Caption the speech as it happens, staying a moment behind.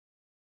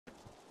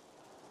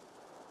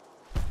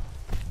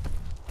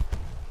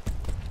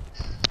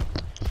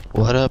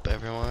What up,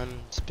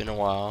 everyone? It's been a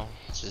while.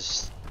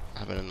 Just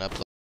having an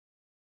upload.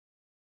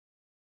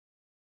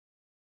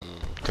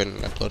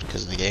 Couldn't upload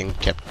because the game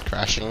kept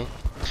crashing.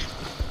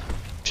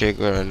 Today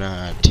we're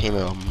gonna tame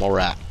a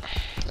Morat.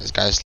 This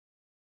guy's.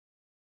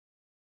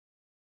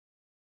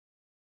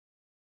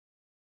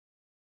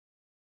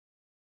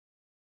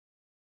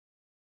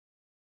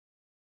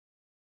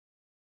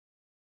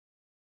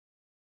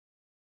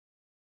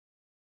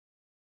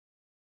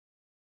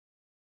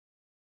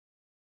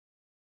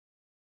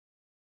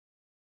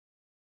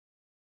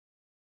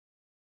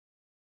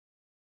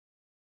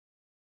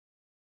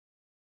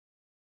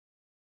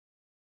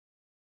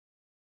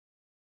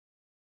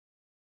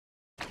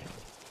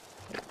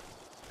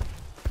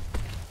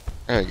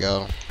 There we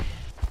go.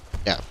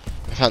 Yeah,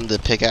 I found the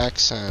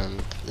pickaxe and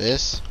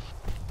this,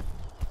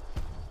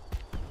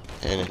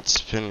 and it's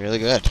been really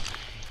good.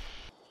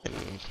 And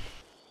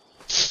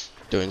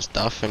doing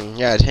stuff, and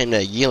yeah, I tamed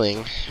a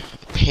yearling.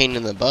 Pain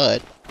in the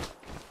butt.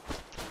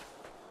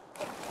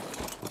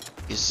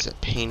 He's a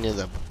pain in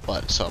the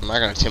butt, so I'm not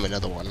gonna tame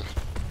another one.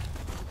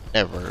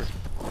 Ever.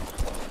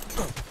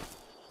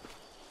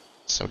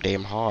 So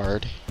damn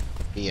hard.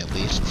 Me at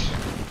least.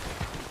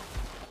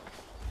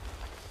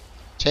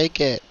 Take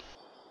it.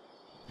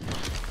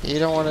 You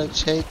don't want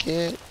to take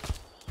it?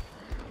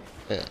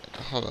 Yeah,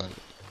 hold on.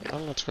 I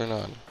don't know what's going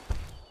on.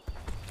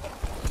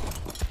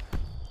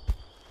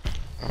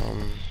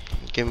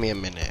 Give me a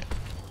minute.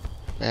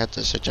 I have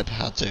to search up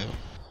how to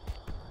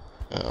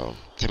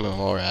tame a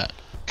Morat,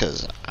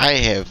 because I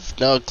have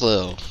no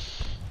clue.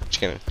 Just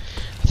gonna,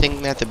 I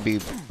think they have to be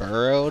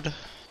burrowed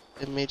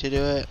in me to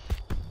do it.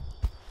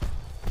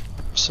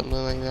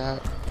 Something like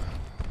that.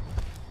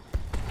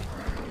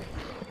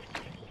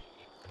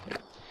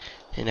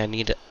 And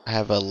I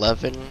have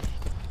 11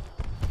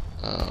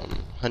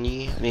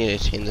 honey. I need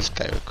to tame this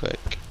guy real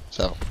quick.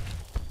 So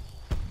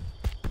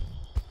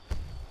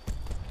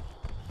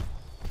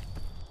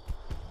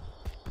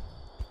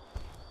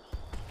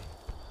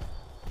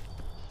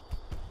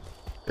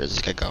where's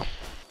this guy go?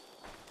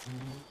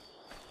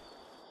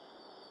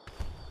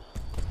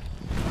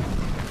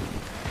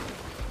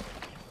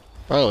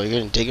 Bro, you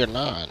gonna dig or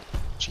not?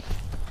 Gee.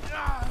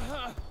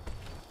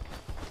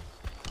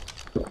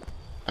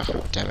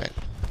 Oh, damn it.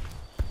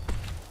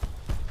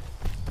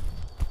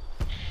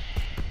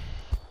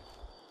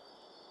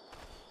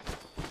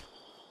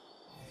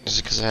 Is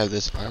it because I have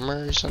this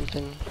armor or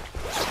something?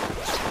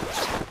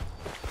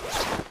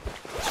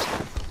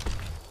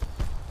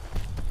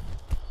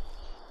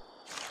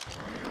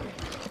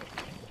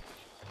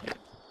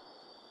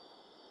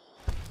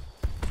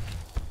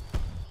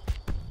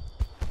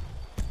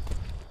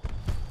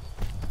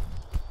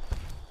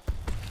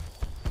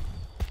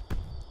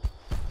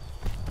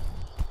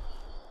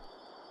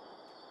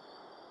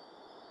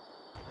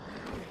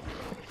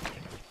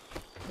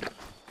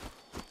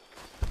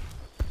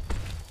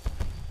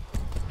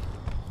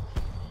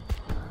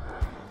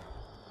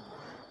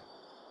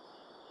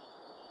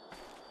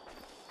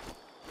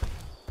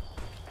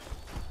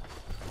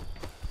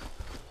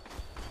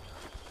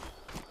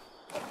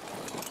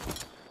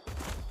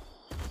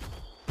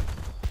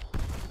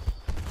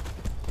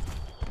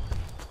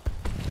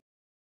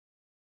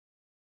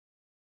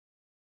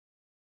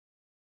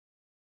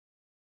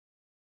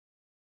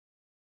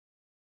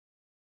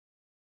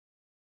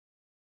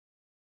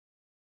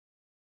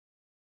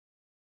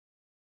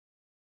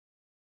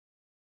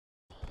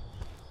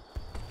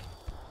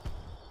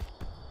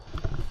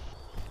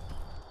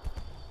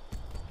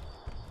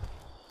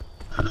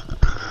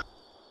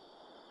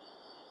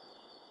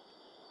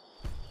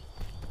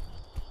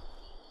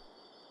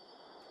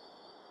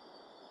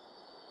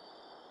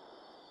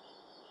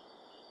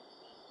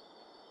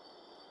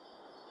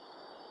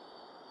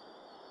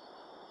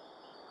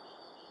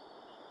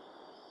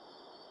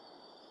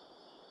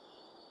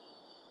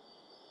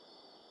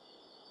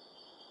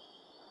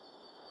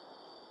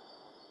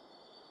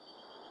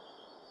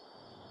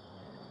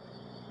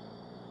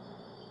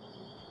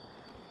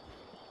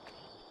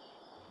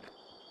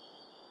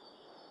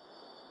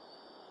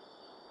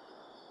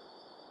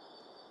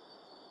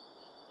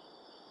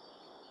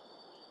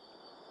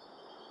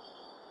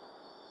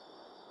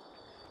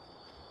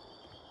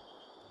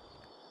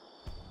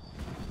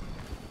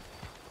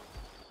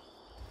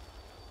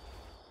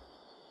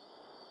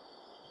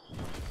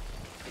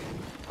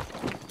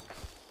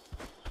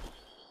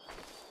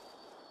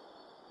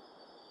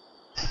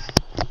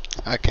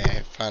 Okay,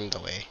 I found the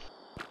way.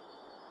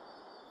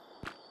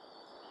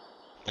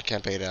 I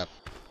can't pick it up.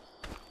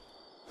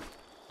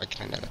 Why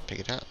can I never pick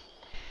it up?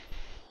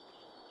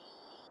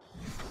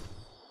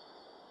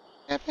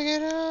 Can't pick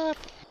it up!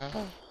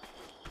 Oh.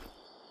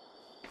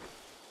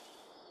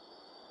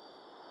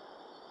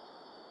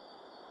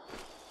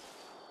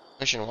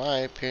 Question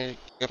why? Pick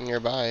up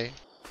nearby.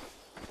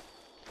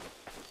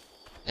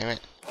 Damn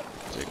it.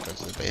 So it goes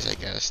to the base, I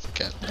guess, to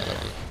get the other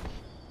one.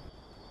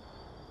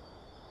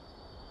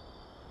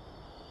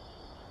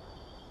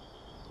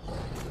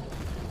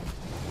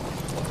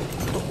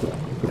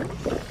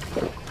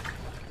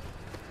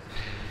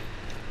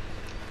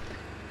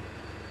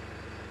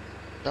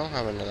 Don't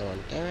have another one.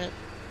 Damn it.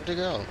 Where'd it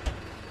go?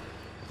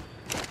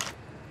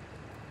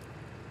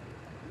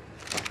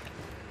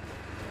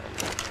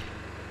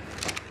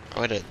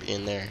 Why would it be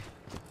in there?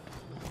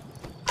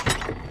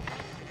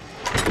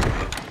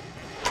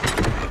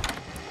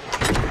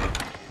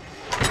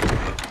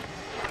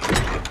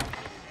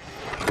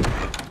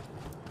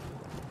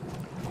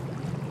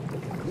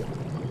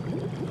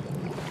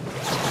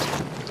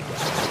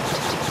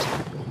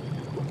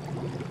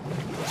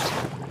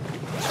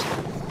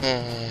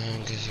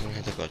 I guess I'm gonna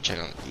have to go check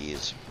on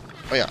these.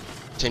 Oh yeah,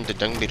 tame the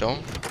dung beetle.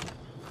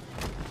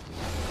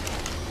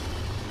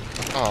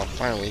 Oh,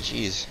 finally,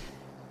 jeez.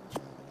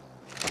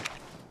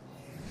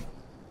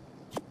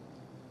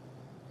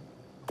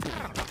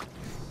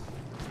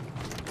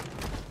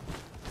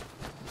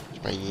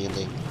 It's my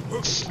yielding.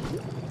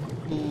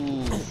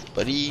 Ooh,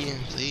 buddy,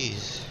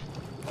 please.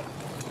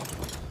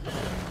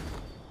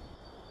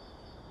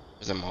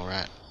 Where's the mole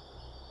rat?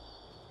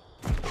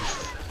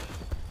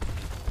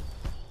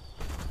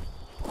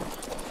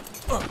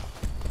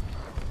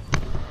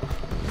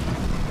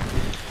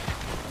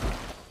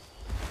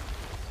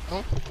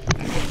 Oh.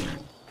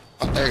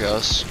 Oh, there it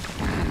goes.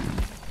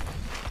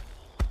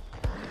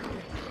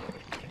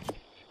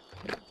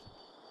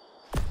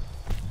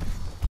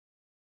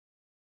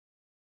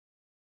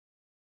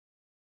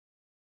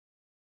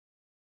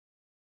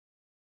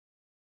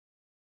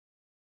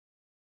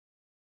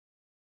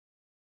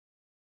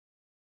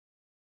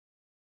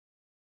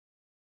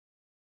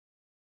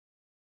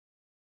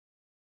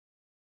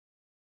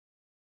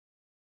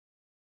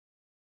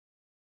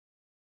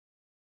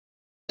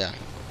 Yeah.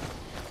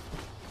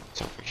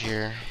 It's over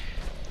here.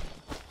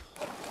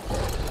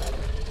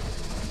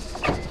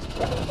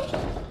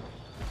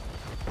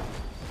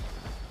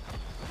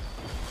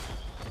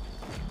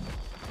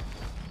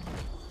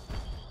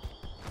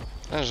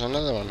 There's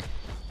another one.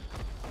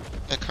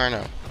 That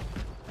Carno.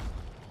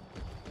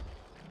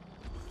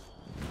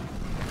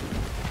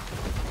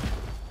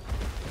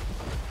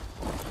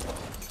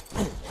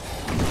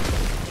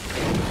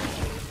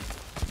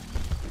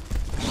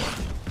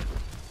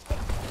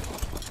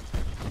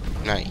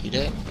 Can I eat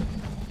it?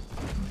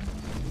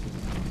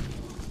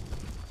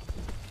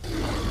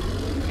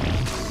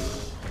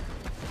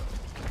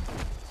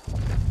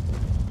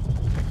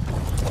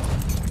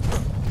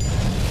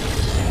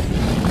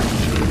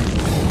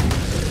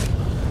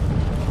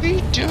 What are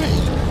you doing?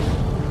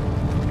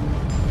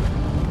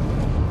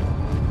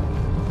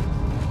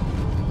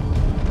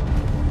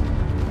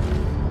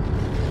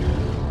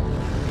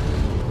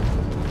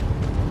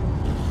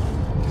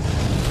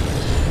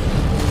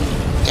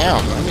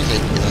 Damn, let me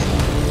take you.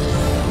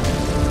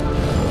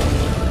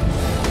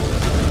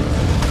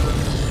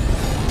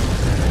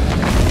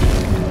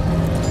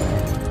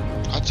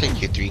 I'll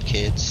take your 3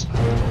 kids.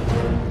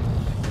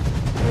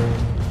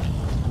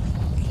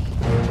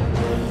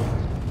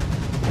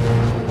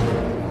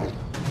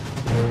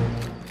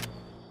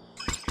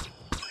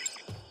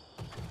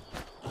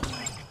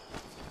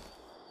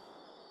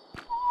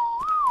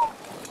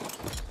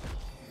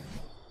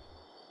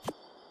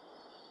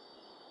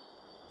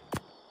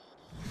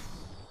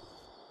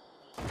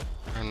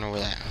 I don't know where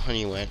that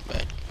honey went,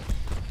 but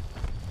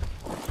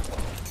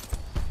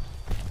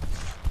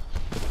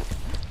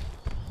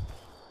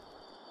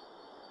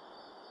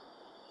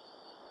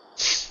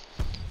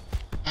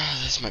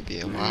this might be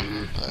a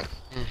while, but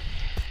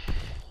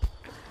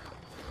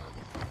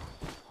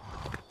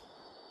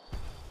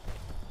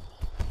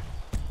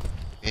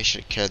I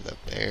should kill the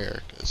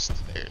bear, because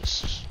the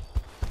bear's...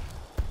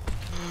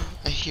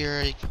 I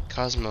hear a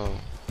Cosmo.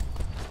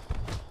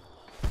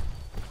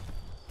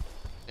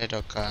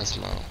 Little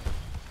Cosmo.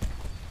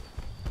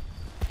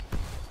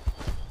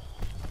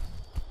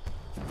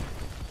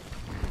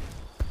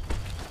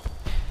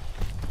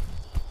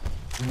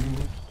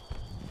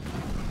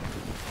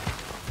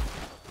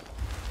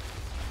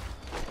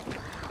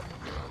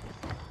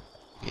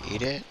 You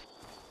eat it?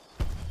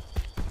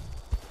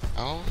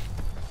 Oh?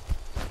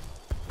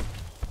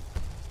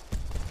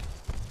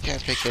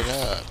 Can't pick it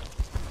up.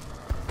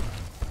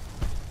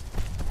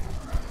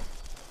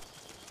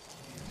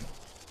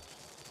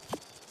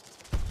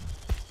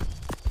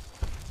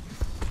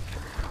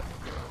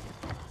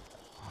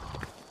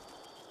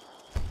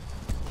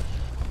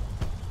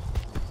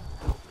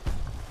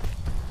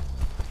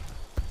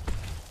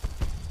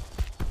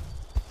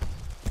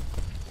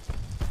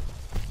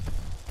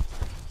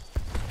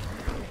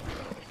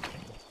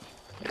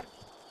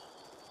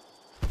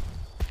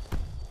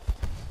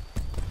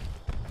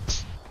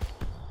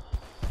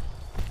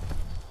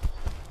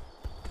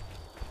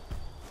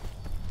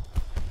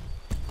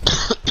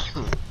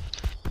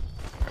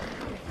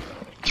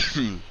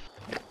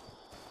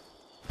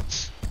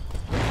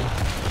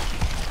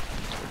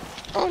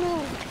 Oh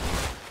no!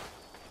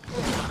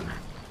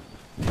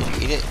 Did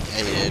you eat it?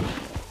 Yeah, you did.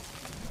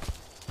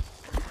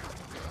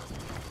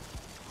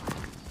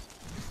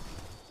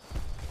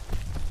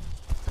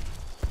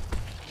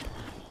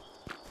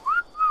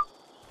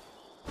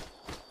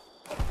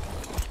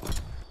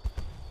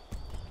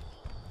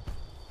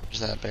 Where's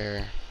that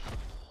bear?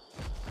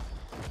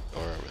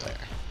 Or over there.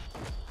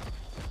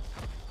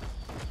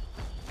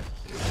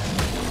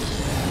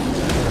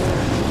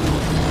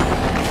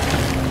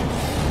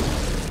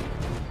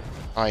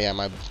 Oh yeah,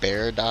 my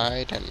bear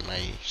died and my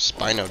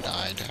spino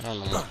died. I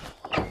don't know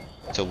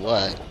to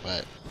what,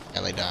 but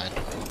yeah, they died.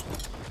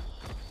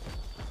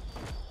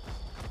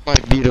 My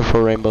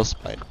beautiful rainbow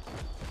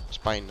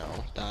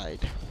spino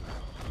died.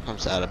 I'm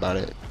sad about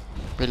it.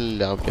 Really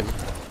loved him.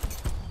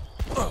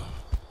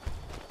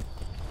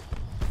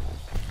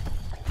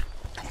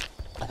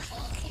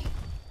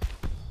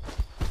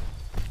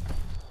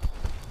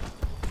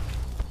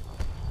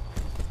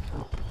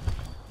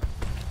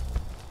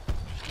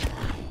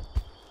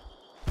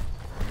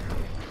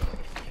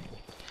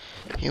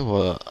 He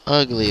was an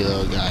ugly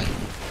little guy.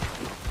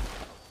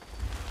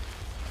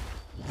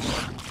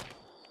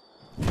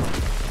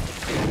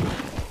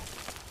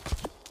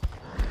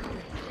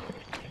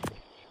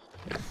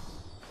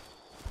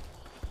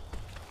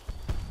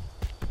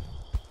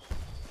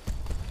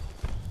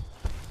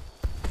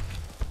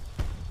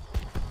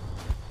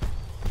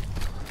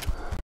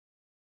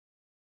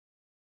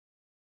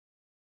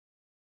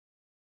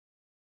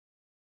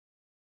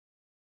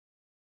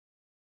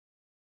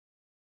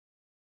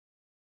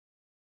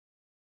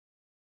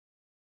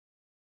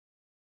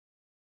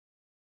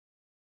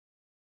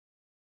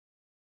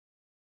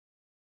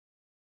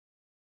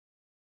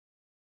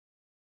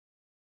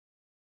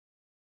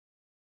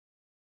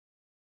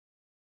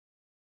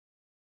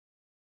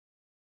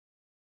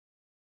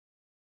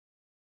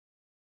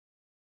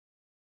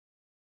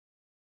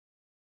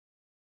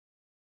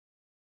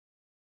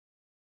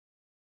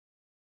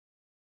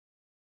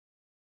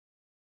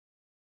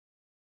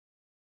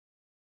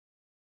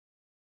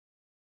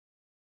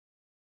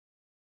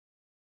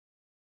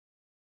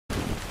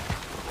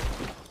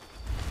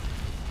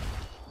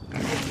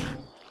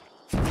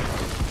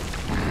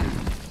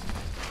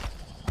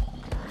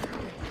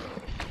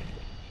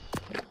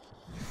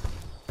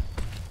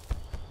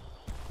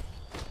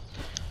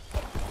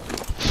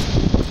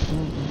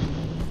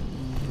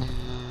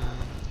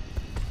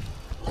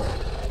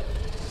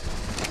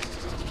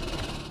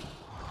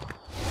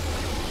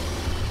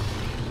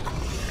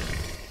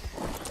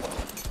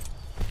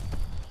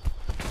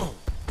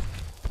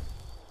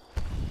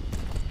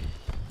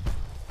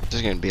 This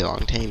is gonna be a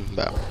long time,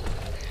 but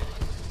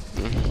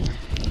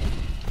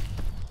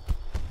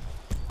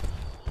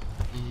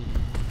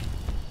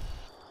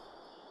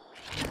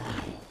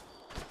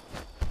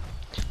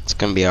it's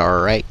gonna be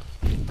alright.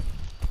 I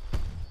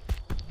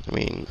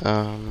mean,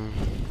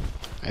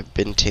 I've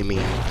been taming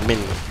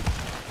many.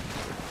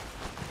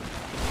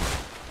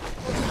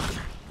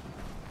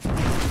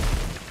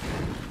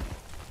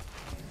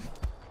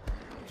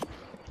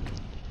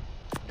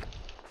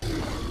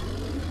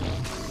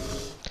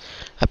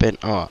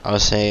 I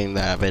was saying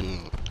that I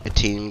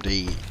teamed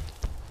a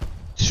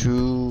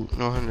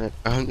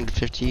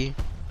 150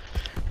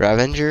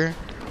 Ravager,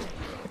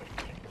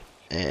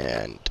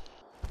 and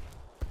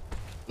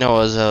no, it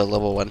was a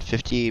level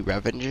 150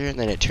 Ravager, and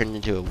then it turned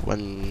into a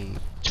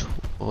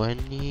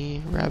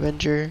 120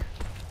 Ravager,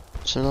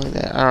 something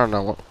like that. I don't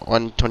know,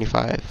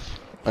 125,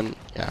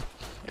 yeah,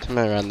 something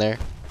around there.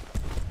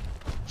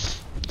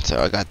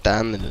 So I got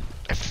them, and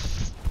a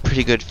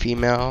pretty good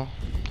female.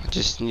 I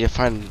just need to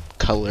find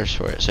colors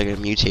for it so I can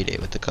mutate it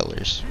with the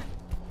colors.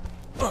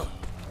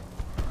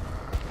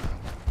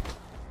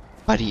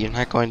 Buddy, you're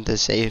not going to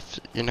safe.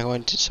 You're not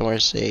going to somewhere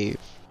safe.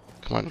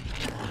 Come on.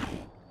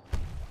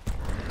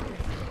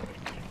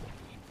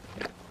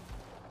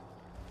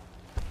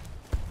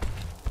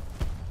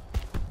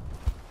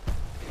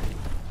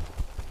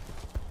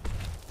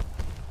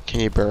 Can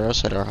you burrow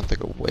so I don't have to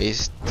go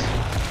waste?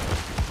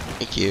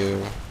 Thank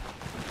you.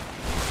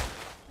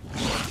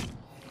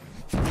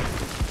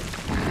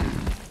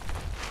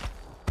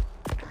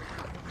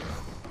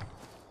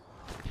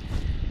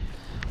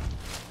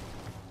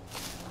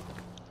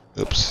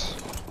 Oops.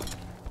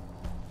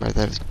 Might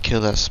have to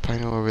kill that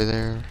spino over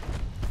there.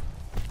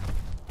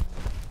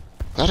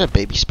 Is that a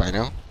baby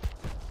spino?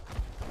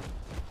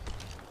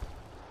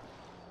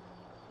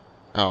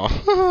 Oh,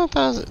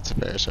 it's a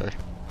bear, sorry.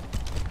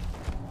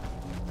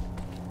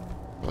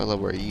 What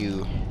level are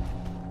you?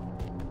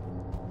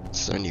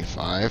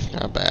 75,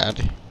 not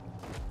bad.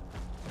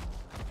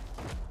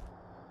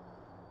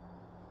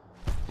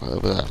 What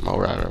level is that mole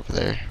rat over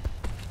there?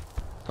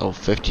 Oh,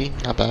 50,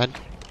 not bad.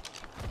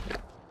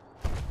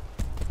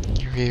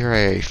 You're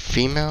a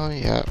female?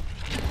 Yep.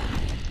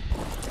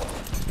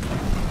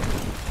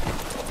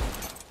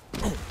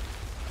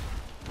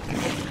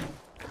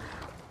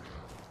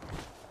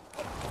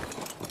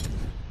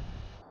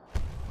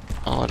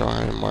 Oh, I don't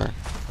have any more. What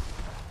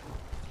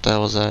the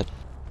hell was that?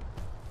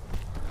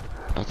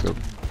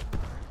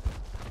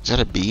 Is that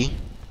a bee?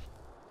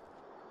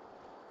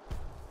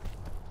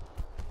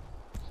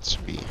 It's a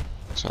bee.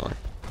 Somewhere.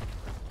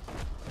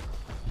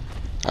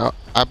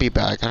 I'll be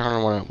back. I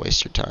don't want to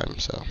waste your time,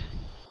 so.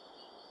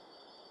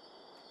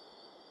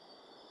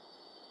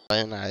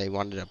 And I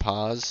wanted to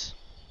pause.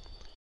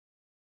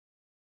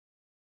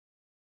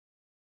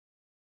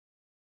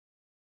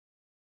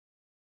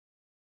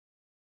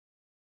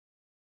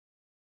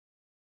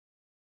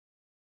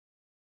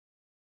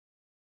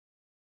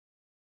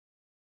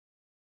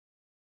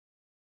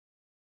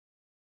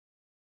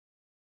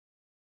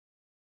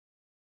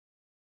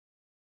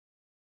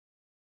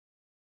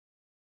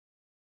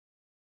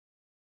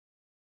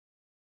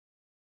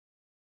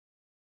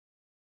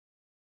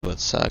 would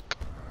suck.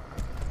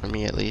 For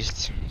me at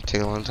least.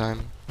 Take a long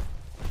time.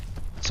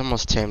 It's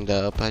almost tamed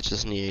up. I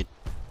just need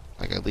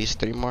like at least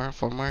 3 more,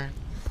 4 more.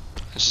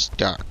 I just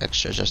got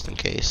extra just in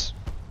case.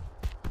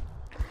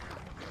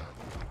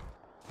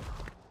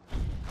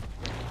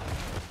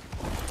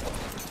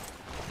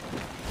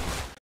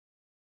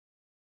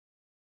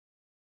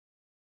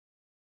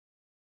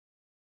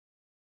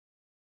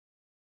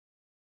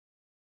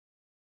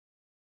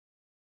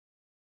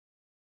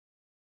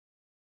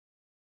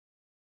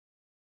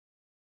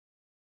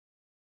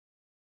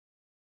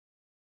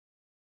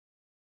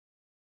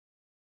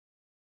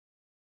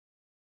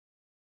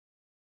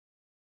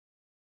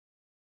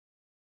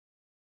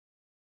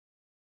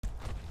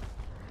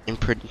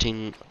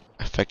 Imprinting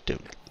effective.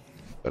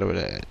 What would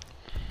that?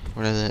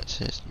 What does that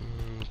say?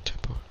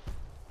 Typo.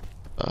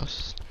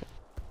 Bust.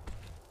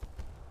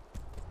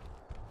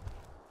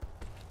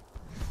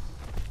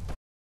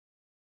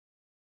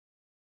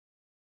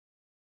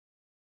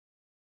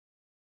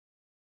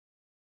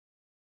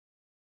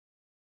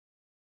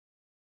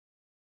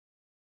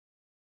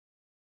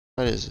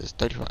 What is this?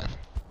 35.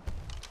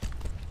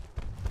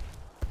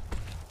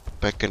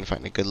 But I couldn't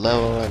find a good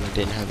level and I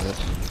didn't have the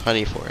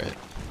honey for it.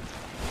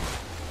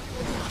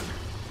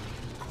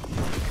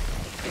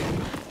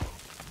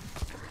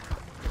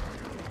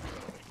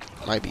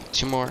 Might be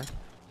 2 more.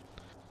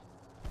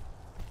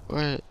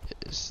 What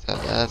is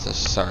that? That's a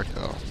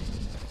Sarco.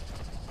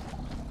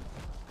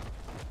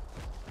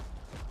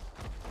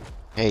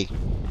 Hey,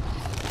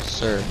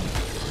 sir,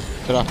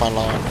 get off my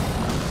lawn.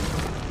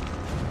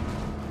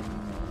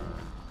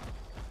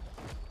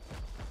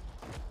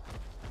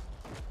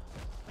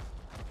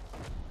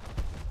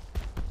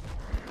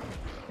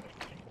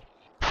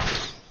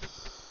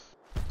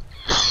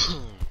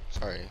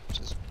 Sorry,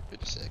 just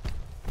been sick.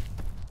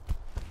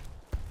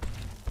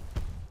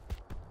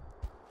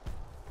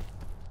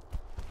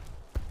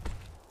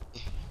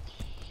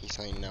 He's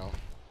saying no.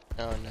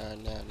 No.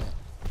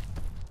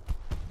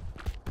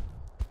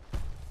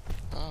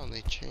 Oh,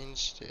 they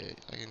changed it.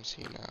 I can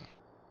see now.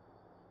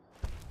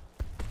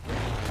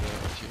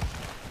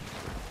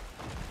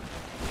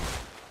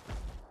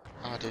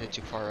 Oh, I did it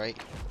too far, right?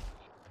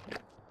 I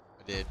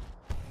did.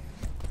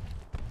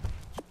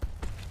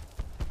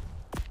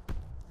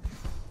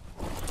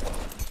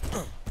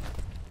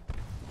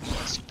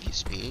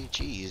 Excuse me,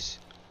 jeez.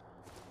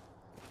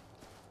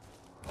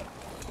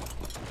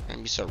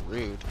 Don't be so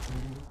rude.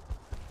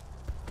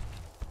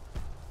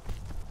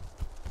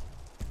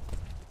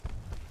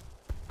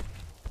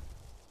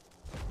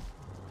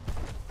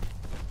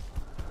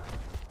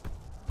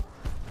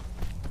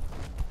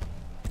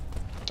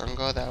 Don't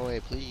go that way,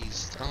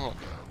 please. Don't.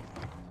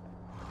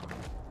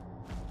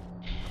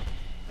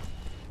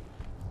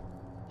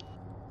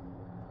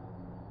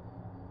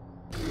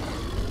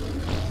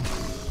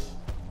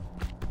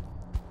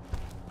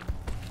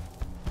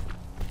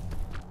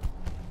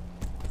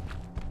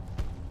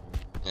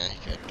 Yeah, you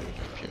can't do it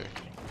up here.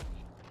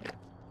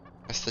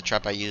 That's the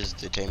trap I used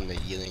to tame the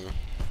yearling.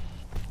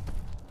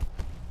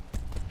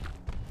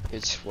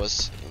 It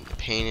was a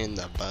pain in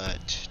the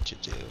butt to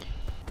do.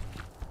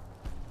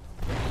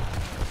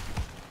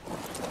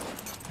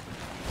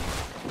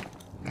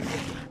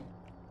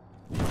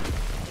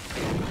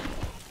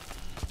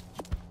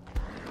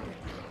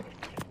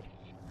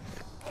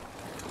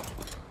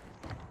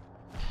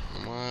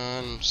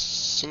 One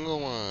single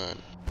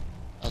one.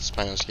 That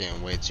spino's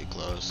getting way too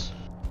close.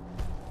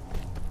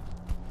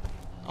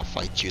 I'll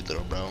fight you,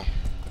 little bro.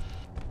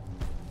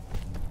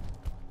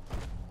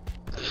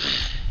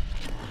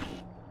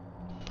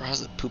 Bro,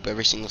 how's it poop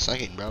every single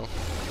second, bro?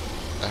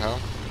 The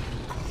hell?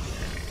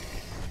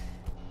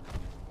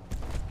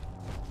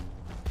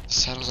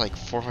 Sounds like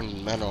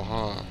 400 metal,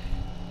 huh?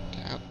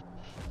 Damn.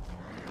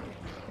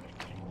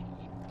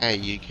 Hey,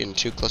 you getting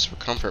too close for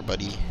comfort,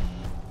 buddy.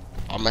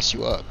 I'll mess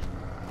you up.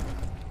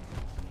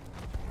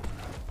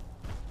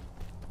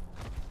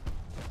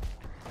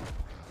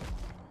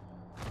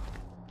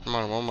 Come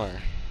on, one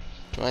more.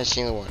 Do I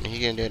see the one? You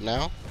gonna do it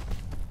now?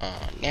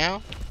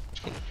 Now?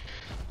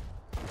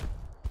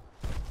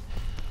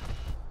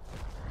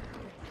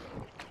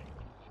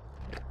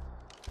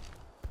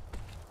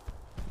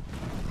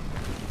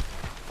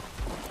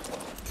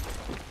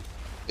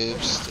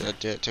 Oops, did I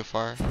do it too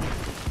far?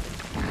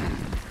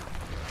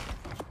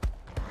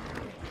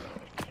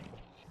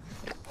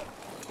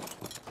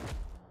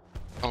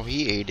 Oh,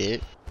 he ate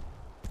it.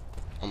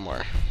 One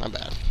more. My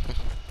bad.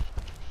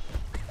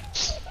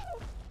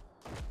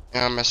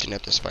 Yeah, I'm messing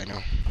up the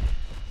spino.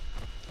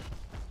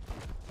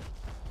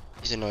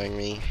 He's annoying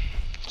me.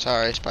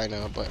 Sorry,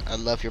 Spino, but I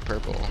love your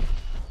purple.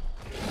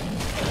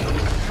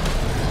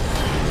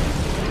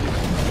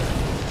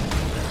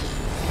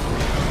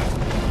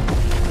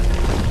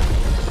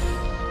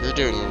 You're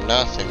doing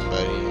nothing,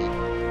 buddy.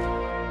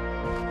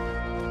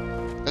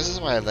 This is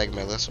why I like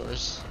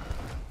Melosaurs.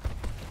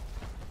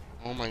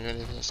 Oh my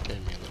goodness, that scared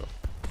me a little.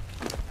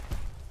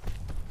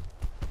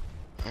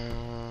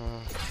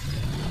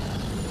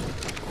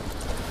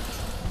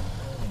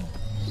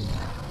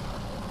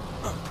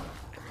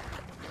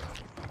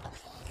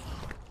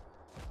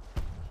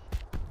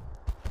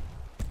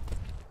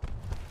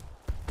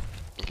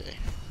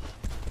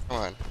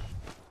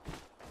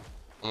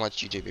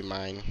 want you to be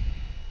mine.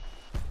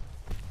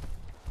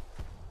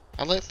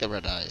 I like the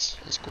red eyes.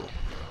 It's cool.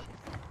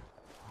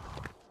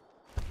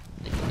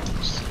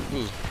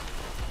 Ooh.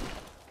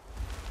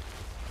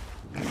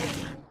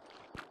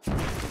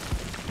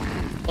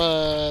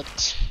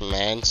 But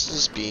man's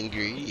just being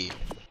greedy.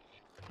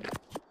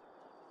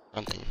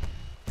 Something.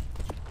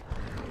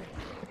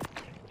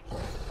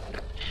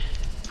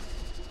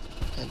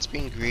 Man's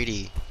being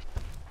greedy.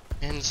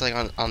 Man's like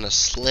on a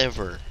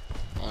sliver.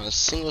 On a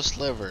single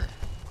sliver.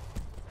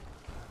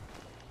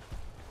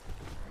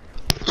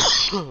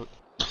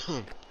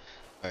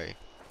 Sorry.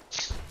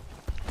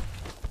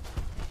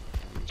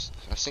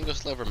 A single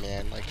sliver,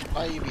 man. Like,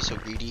 why you be so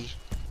greedy?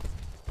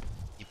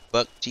 You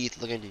buck teeth,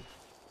 look at you.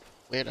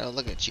 Weirdo,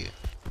 look at you.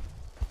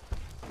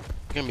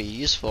 You're gonna be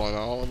useful and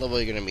all. What level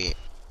are you gonna be?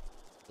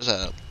 What's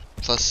that?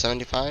 Plus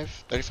 75?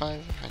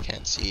 35? I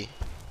can't see.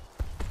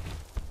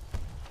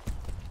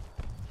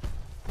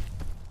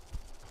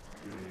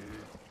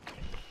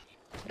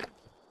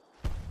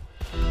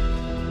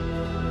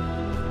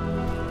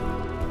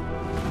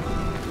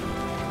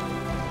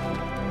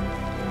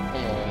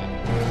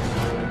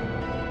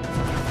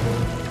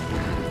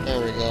 There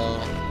we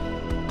go.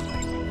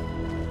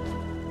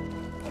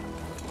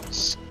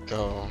 Let's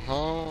go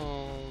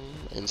home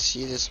and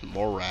see this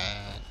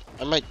Morad.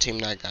 I might tame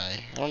that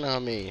guy. I don't know how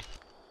many.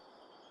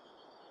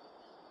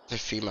 They're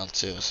female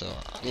too, so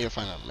I need to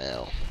find a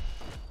male.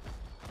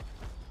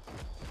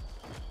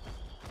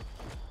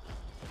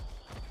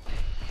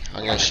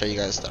 I'm gonna show you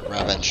guys the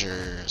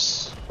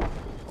Ravengers.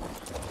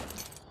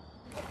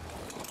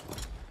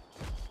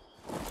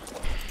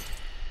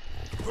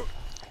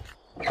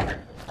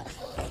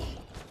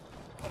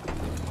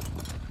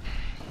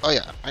 Oh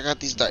yeah, I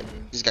got these guys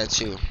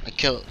too. I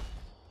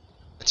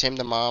tamed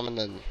the mom and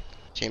then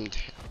tamed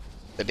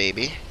the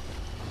baby.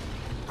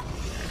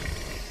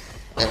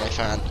 Then I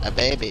found a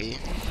baby.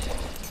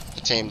 I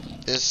tamed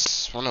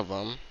this one of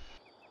them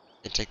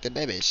and take the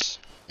babies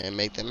and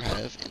make them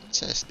have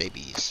incest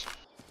babies.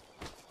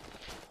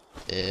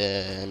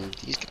 And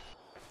these guys.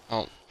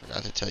 Oh,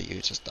 forgot to tell you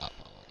to stop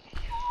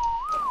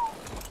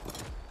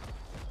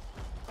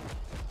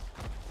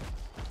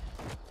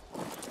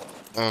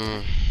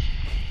following.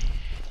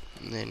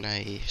 And then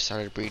I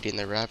started breeding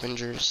the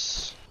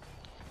Ravengers.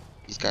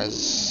 These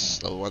guys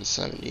level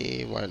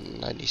 170,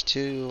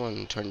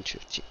 192,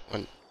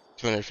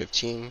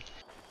 215,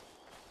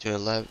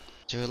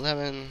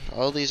 211.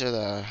 All these are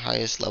the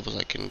highest levels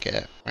I can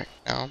get right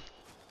now.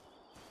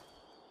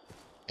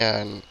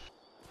 And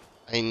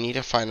I need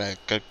to find a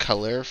good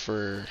color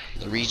for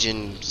the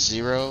region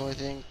 0, I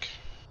think.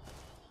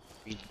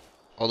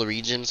 All the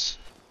regions.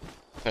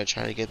 I'm gonna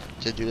try to get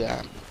to do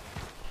that.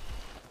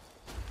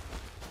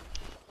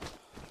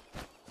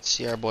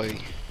 See our boy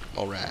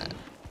Morad.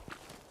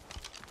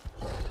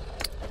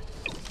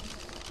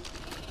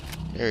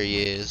 There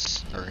he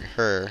is, or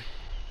her.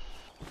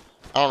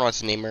 I don't know what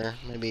to name her.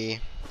 Maybe,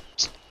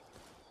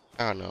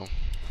 I don't know.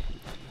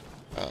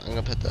 I'm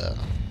gonna put the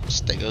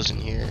stegos in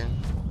here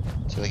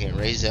so they can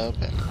raise up.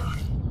 And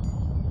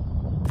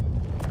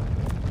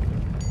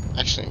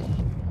actually,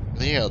 are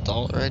they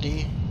adult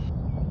already?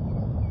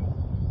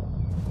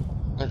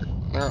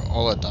 They're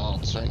all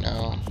adults right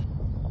now.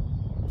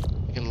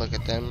 You can look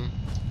at them.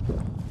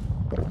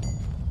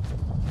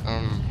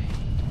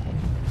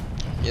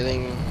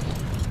 Getting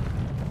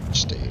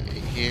stay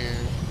right here.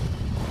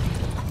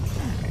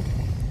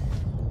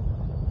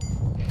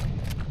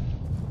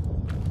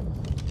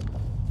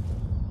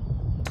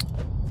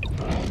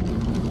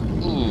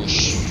 Ooh,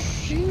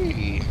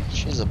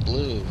 she's a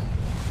blue.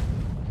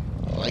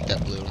 I like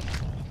that blue.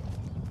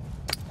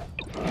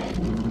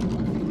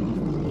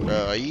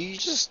 Bro, are you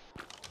just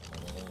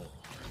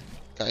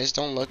guys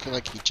don't look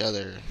like each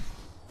other?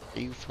 Are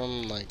you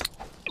from like?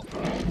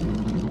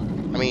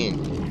 I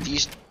mean,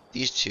 these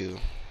two.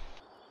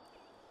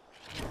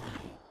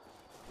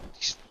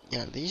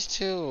 Yeah, these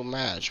two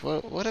match.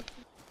 What if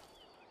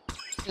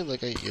you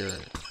look at your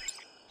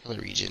color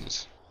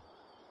regions?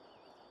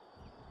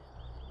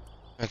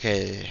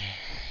 Okay,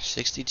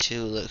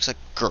 62 looks like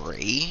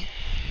gray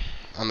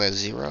on the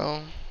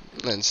 0,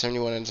 and then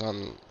 71 is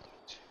on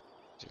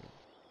 2.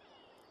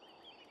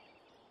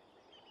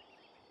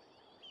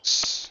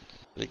 It's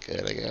pretty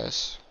good, I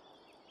guess.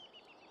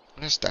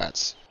 What are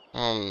stats?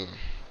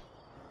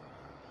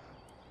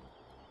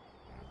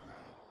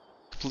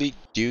 Complete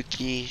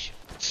Dookie.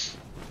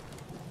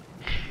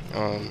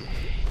 I'm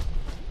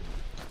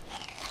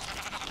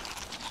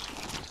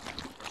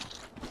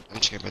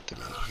just gonna put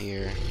them in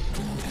here.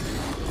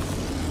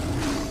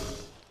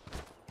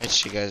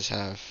 What you guys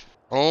have?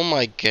 Oh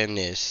my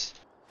goodness.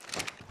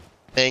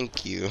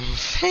 Thank you.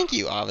 Thank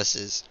you,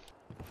 offices.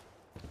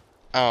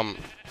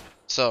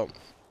 So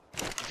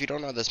if you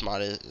don't know, this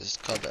mod is it's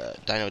called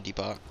Dino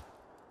Depot.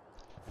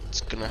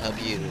 It's gonna help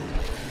you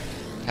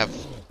have,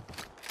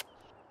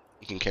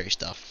 you can carry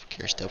stuff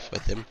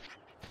with them.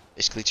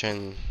 Basically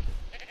turn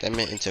them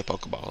into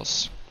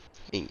Pokeballs.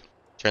 I mean,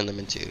 turn them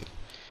into,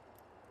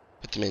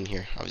 put them in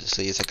here.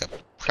 Obviously, it's like a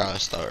crowd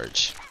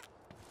storage.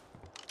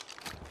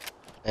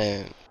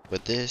 And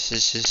with this, it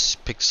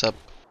just picks up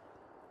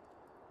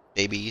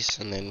babies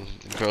and then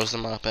grows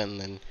them up, and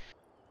then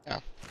yeah,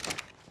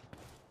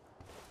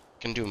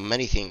 can do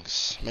many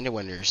things, many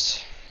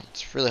wonders.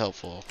 It's really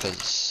helpful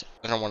because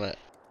I don't want to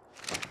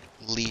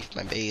leave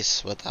my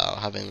base without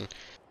having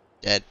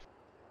dead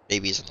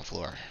babies on the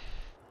floor.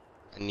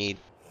 I need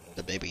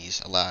the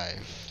babies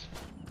alive.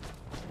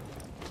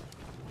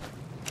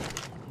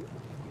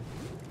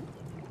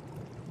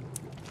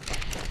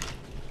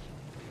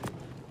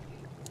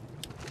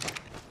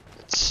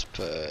 Let's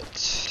put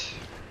this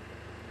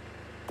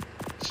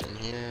in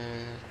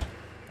here.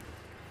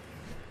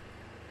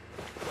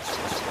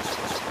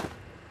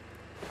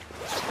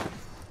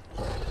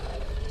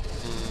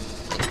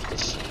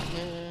 This in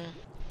here.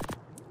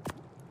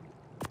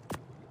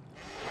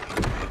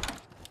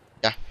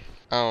 Yeah.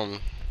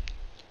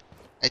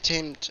 I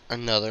tamed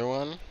another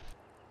one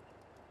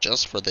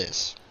just for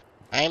this.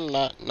 I'm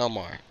not no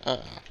more.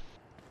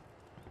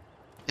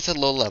 It's a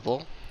low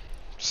level,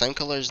 same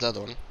color as the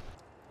other one,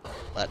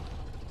 but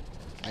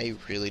I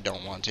really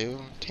don't want to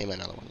tame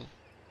another one.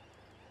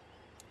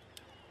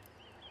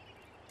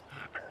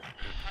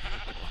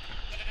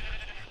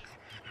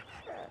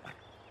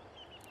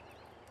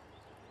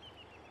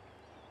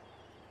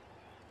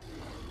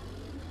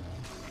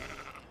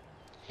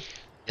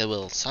 It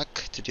will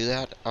suck to do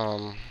that.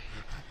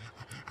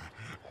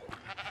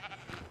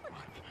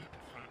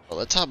 Well,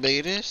 that's how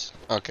big it is.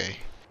 Okay.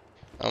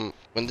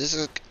 When this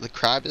is the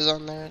crab is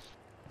on there,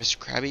 Mr.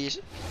 Krabby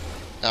is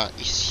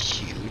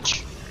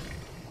huge.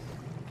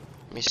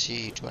 Let me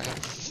see. Do I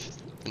have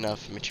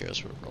enough materials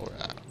for roll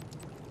out?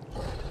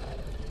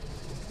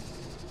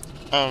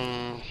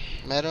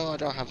 Metal. I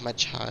don't have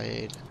much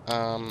hide.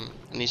 I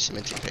need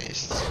cementing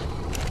paste.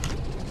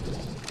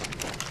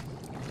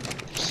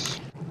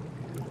 Oops.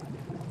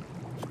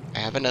 I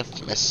have enough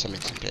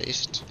cementing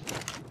paste.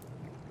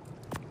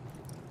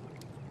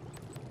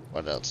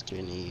 What else do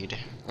we need?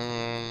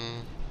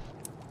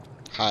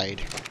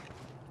 Hide.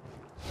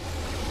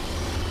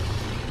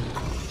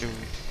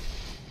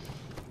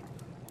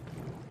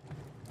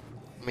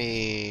 Let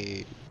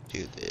me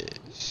do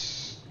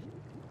this.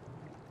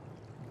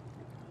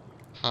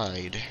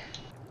 Hide.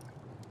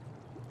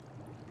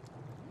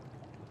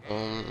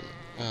 Oh,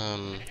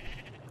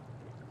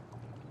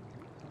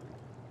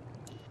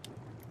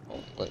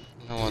 what?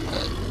 I don't want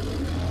that.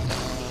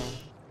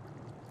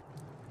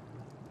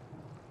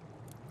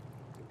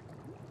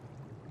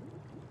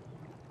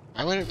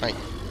 Why would it like?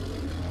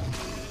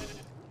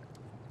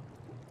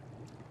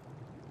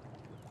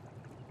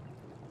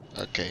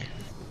 Okay.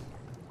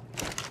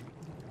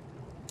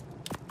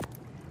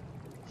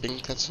 I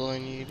think that's all I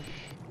need.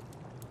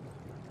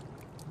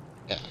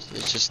 Yeah,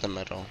 it's just the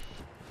metal.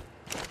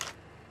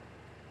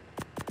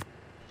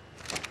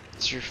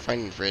 It's your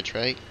refining fridge,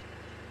 right?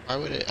 Why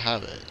would it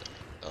have it?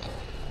 Oh.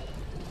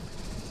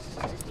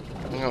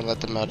 I'm gonna let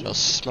the metal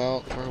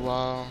smelt for a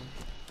while.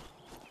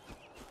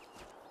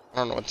 I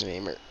don't know what to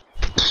name it.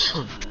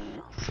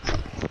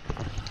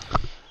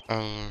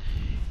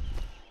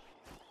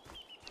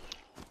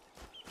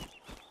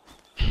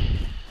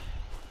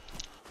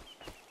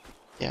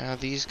 Yeah,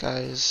 these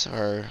guys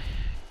are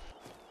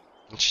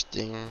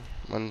interesting.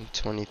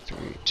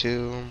 123,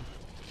 2.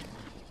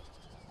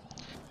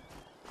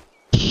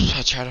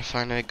 I try to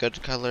find a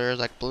good color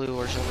like blue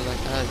or something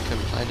like that.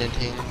 Couldn't find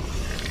anything.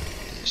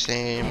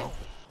 Same.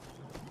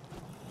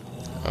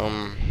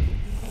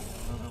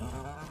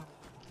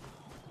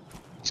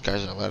 These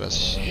guys are let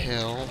us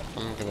hell.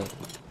 I'm gonna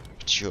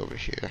put you over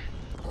here.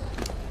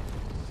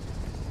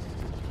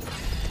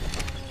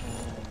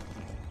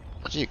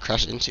 What did you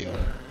crash into?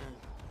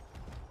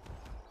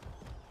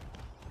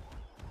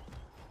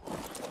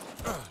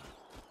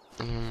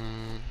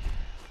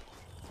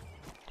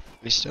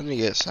 We still need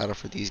to get a saddle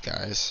for these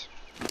guys.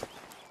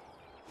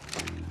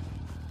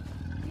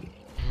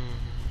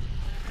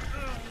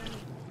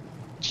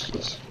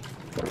 Jeez.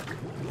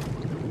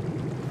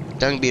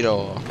 Dung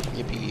beetle.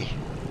 Yippee.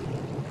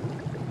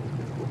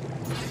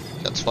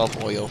 Got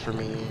 12 oil for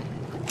me.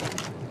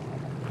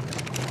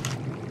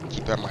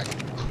 Keep on my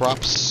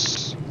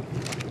crops.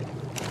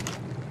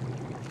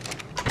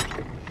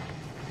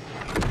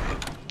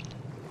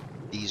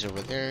 These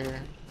over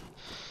there.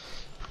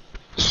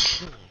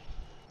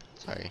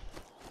 Sorry.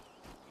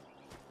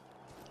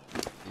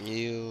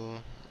 You.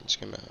 I'm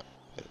just gonna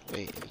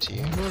wait until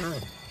you.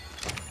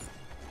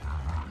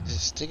 Is it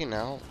sticking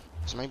out?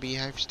 Is my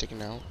beehive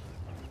sticking out?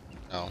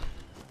 No.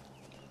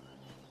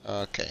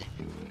 Okay.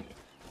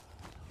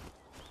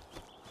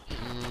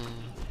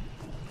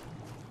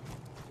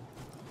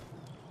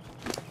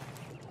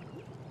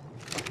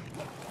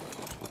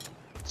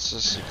 Let's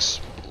just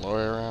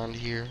explore around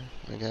here,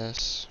 I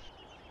guess.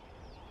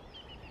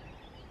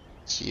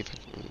 See if I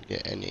can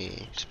get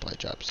any supply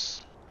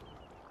drops.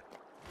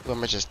 Well, I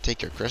might just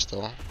take your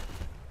crystal.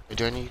 Wait,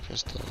 do I need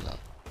crystal? No.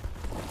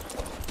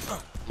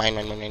 Mine.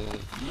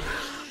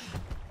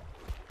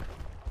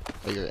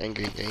 Oh, you're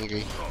angry,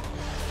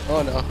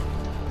 Oh no.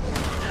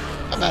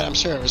 I'm bad, I'm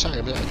sorry,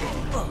 I'm bad.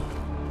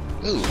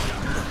 Ooh.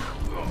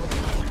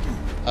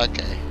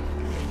 Okay.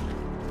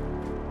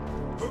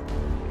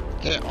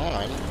 Get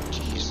on.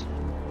 Jeez.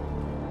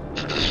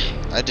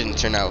 That didn't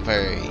turn out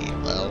very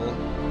well.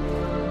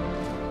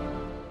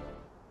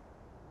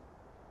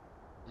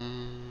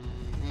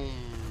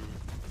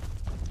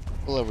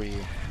 Pull over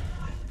you.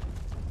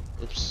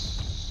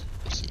 Oops.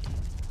 Let's see.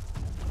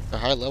 A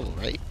high level,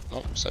 right?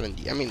 Oh,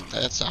 70. I mean,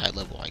 that's a high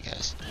level, I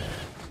guess.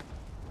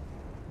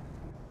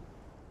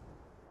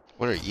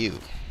 What are you?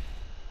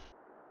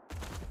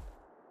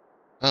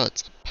 Oh,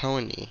 it's a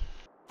pony.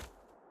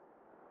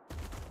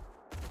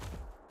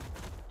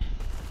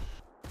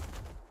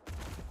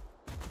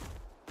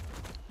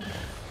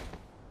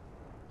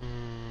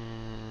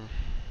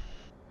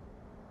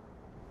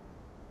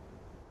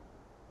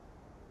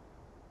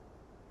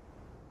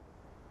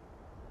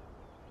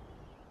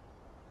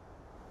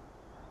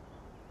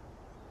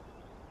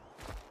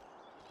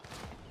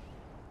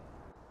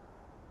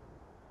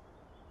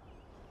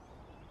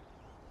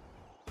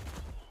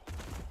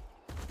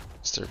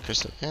 Is there a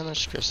crystal? Yeah,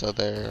 there's a crystal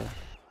there.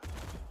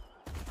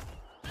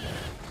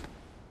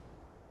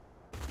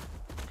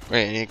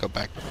 Wait, I need to go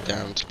back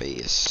down to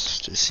base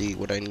to see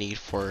what I need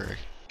for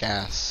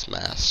gas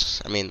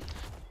masks. I mean,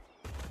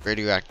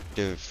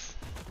 radioactive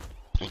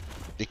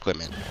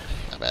equipment.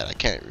 Not bad, I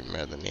can't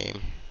remember the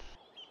name.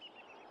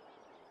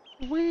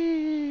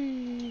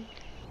 Whee!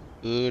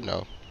 Ooh,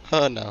 no.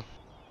 Oh, no.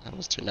 That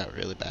almost turned out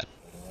really bad.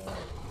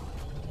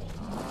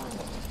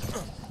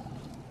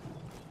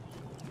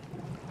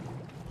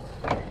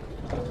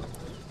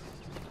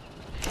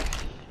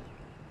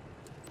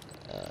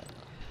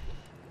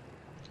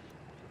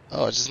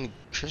 Oh, I just need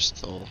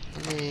crystal.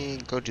 Let me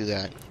go do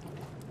that.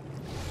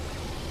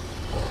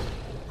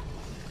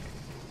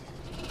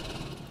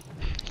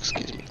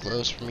 Excuse me,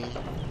 close for me.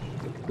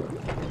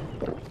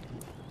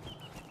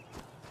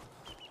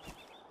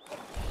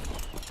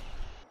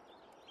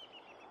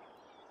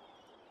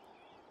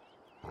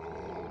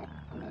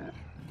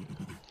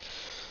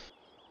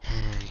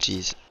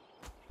 Jeez.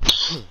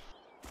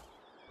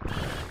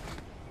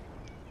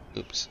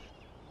 Oops.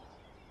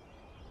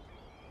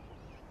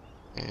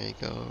 There you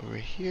go, over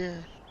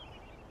here.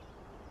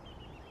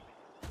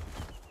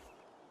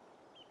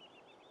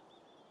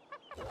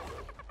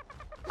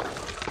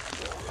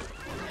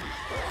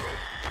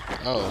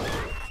 Oh.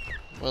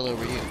 Well,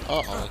 over here.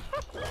 Uh-oh.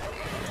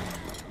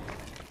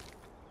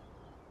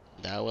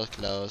 That was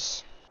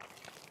close.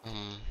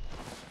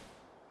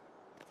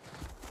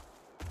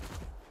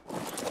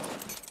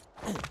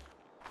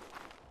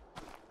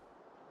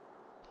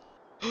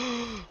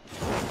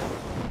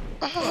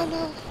 Oh,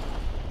 no.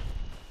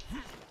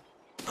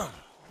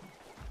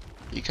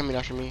 You coming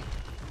after me?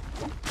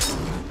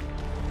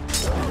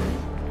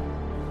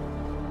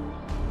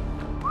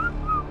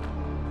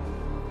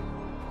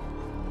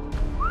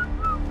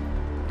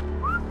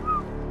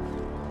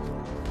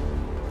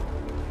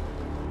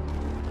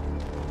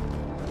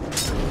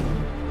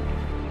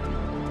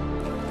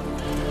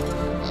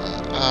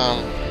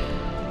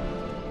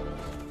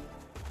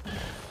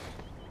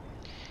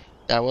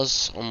 That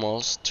was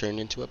almost turned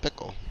into a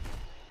pickle.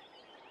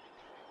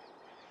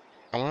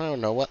 I want to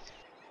know what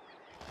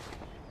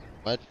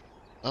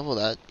level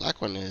that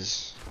black one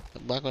is. The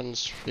black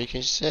one's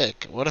freaking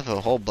sick. What if a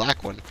whole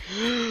black one?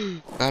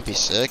 That'd be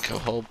sick. A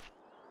whole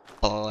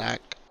black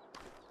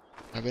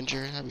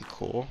Avenger. That'd be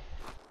cool.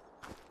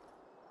 I'm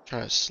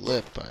trying to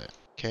slip, but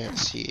can't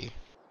see.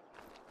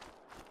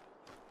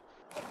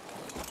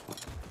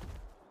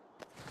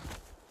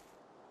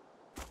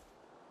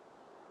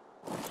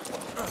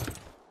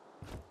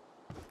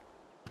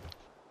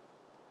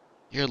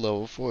 You're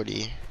level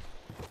 40.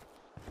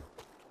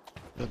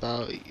 What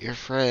about your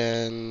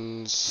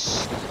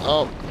friends?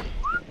 Oh!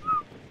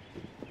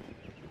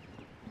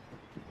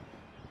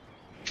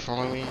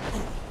 Following me?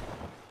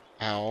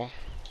 Ow.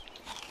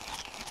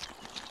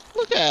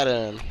 Look at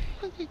him!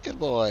 Look at good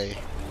boy.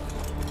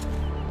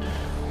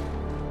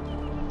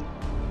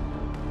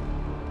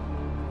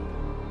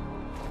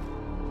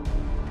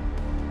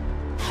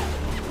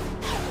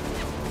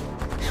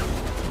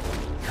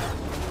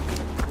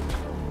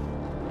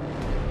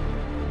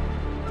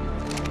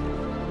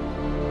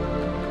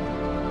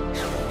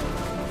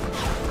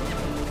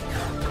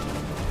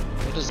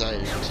 What does that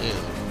do?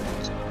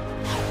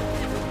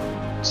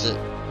 Is it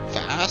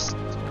fast?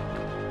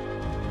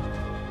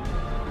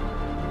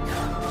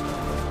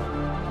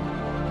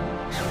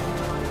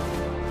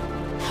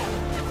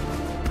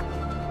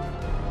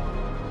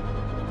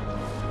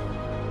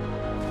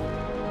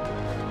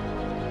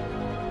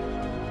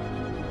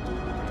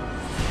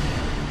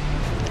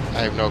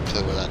 I have no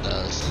clue what that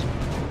does.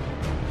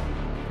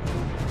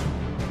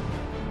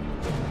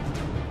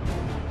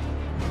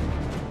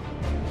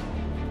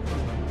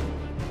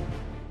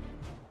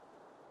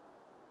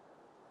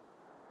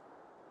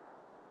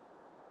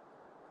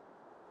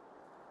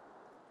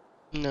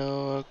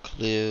 No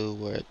clue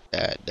what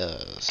that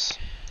does.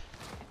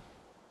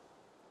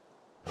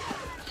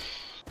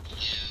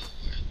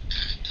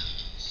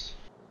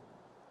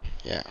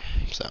 Yeah,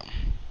 so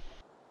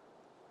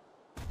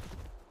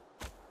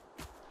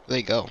there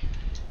you go.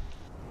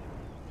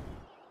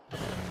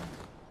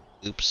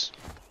 Oops.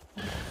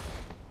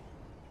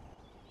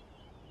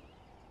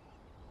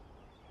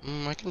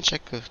 I can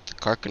check with the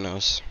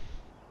Carcanos.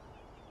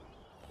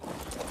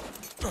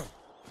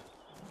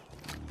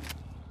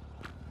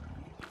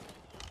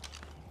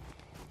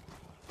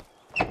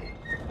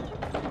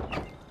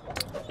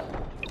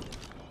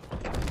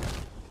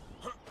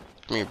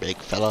 Come here, big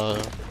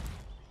fella.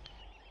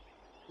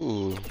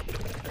 Ooh.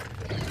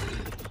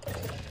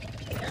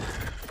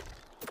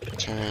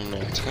 Turn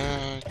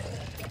attack.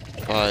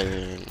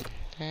 Fire.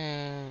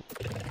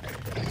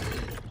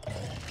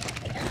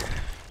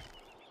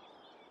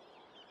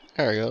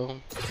 There we go.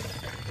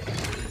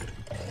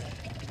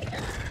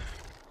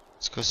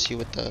 Let's go see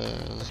what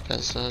those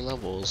guys'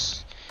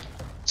 levels.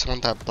 I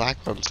want that black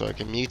one so I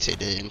can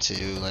mutate it into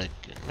like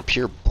a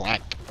pure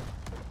black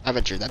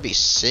Avenger. That'd be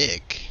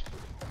sick.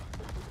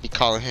 You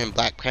calling him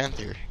Black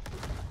Panther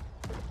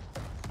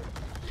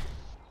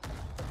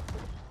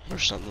or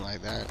something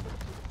like that.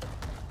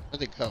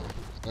 Where'd they go?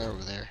 They're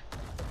over there.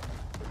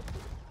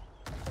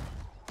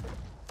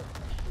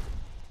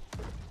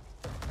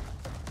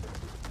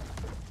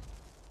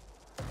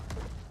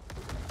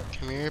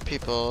 Come here,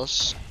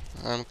 peoples.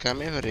 I'm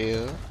coming for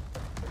you.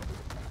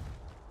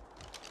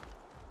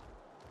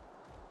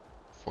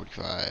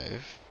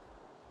 45.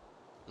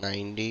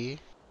 90.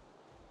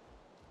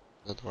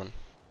 Another one.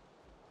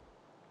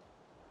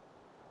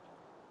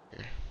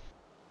 Here.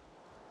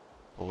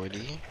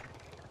 40.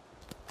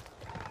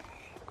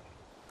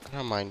 I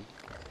don't mind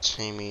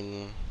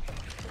taming.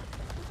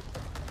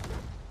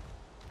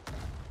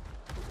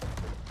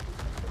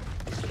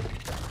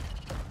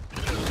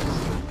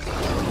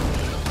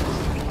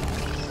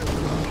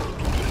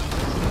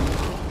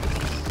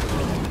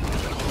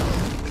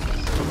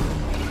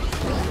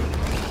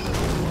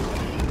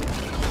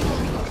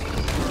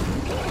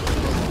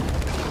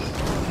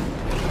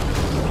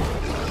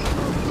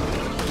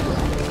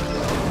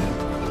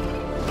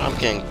 I'm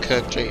getting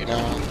cooked right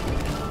now.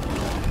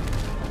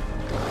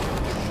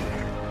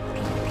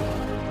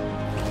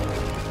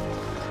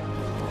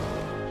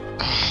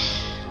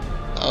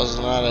 That was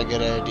not a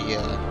good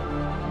idea.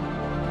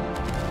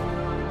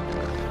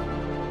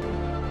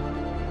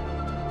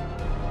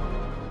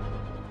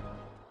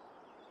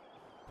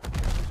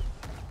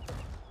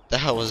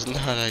 That was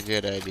not a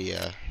good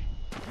idea.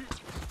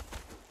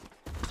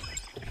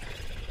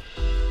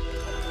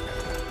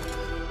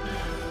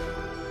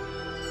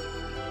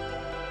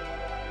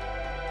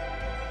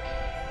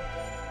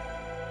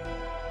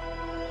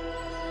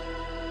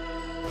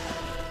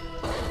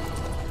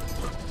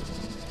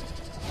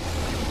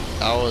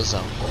 That was a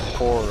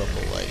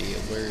horrible idea.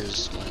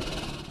 Where's my...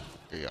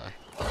 Here you are.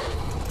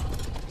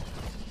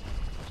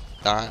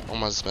 That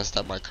almost messed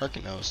up my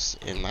Carcanos,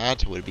 and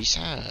that would be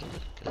sad,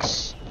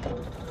 because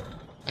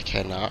I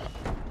cannot...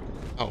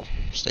 Oh,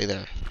 stay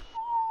there.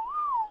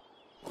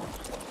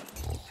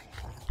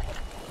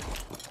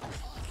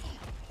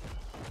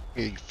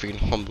 You freaking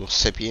humble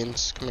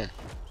sapiens. Come here.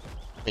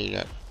 What you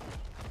got?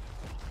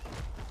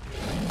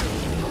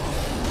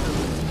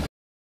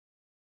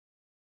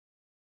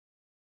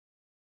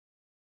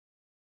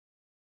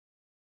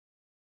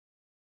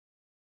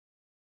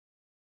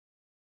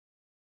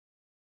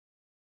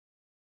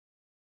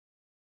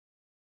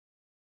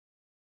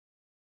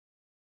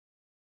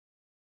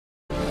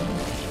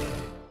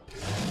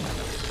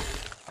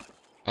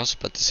 I was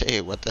about to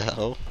say, what the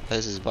hell? Why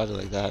is his body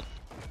like that?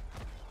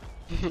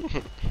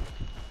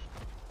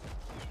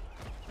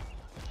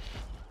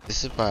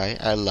 This is why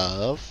I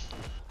love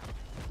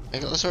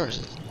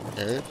Megalosaurus.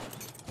 They're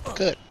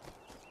good.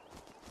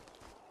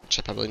 Which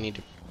I probably need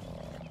to...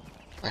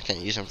 I can't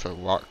use them for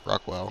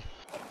Rockwell.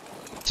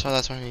 So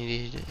that's why I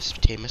need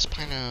to tame a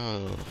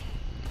spino.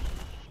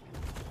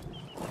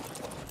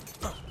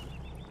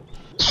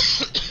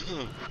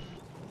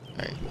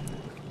 Alright.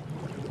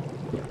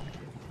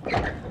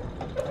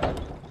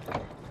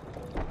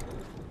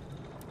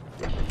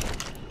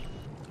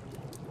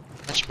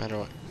 How much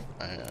metal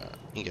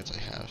ingots I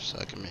have so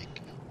I can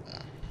make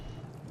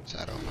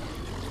saddle.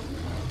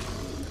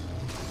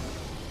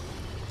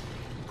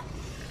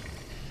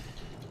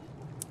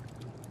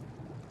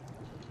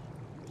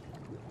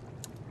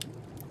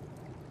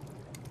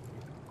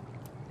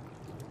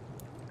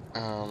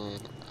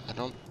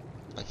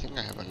 I think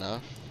I have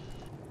enough.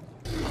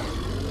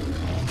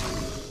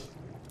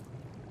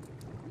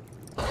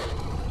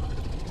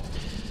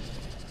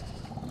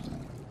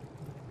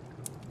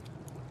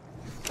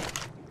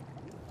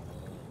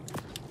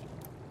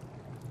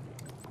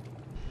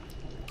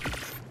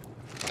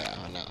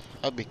 Yeah, no,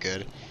 I'll be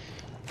good.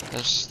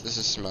 This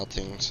is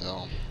smelting,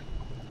 so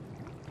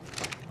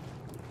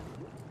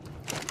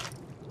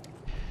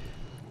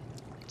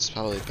it's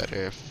probably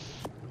better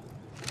if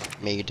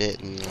I made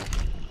it and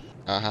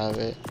not have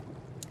it.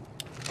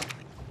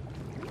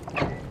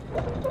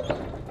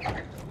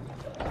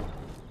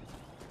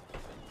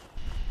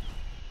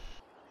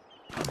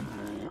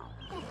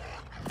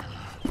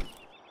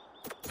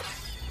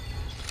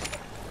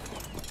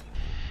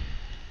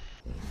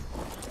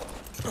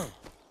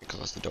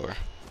 Close the door.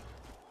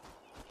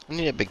 I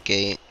need a big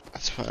gate.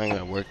 That's what I'm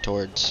gonna work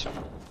towards.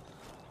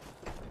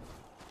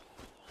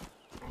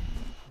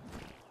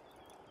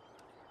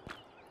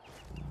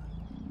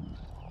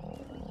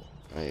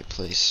 I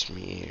place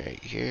me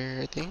right here,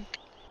 I think.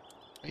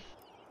 Right.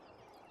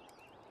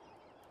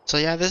 So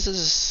yeah, this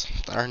is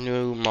our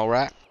new mole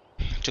rat.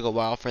 It took a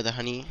while for the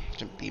honey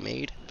to be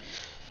made.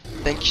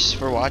 Thanks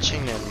for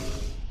watching, and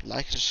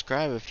like and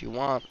subscribe if you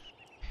want.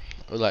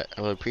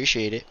 I would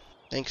appreciate it.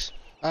 Thanks.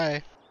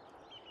 Bye.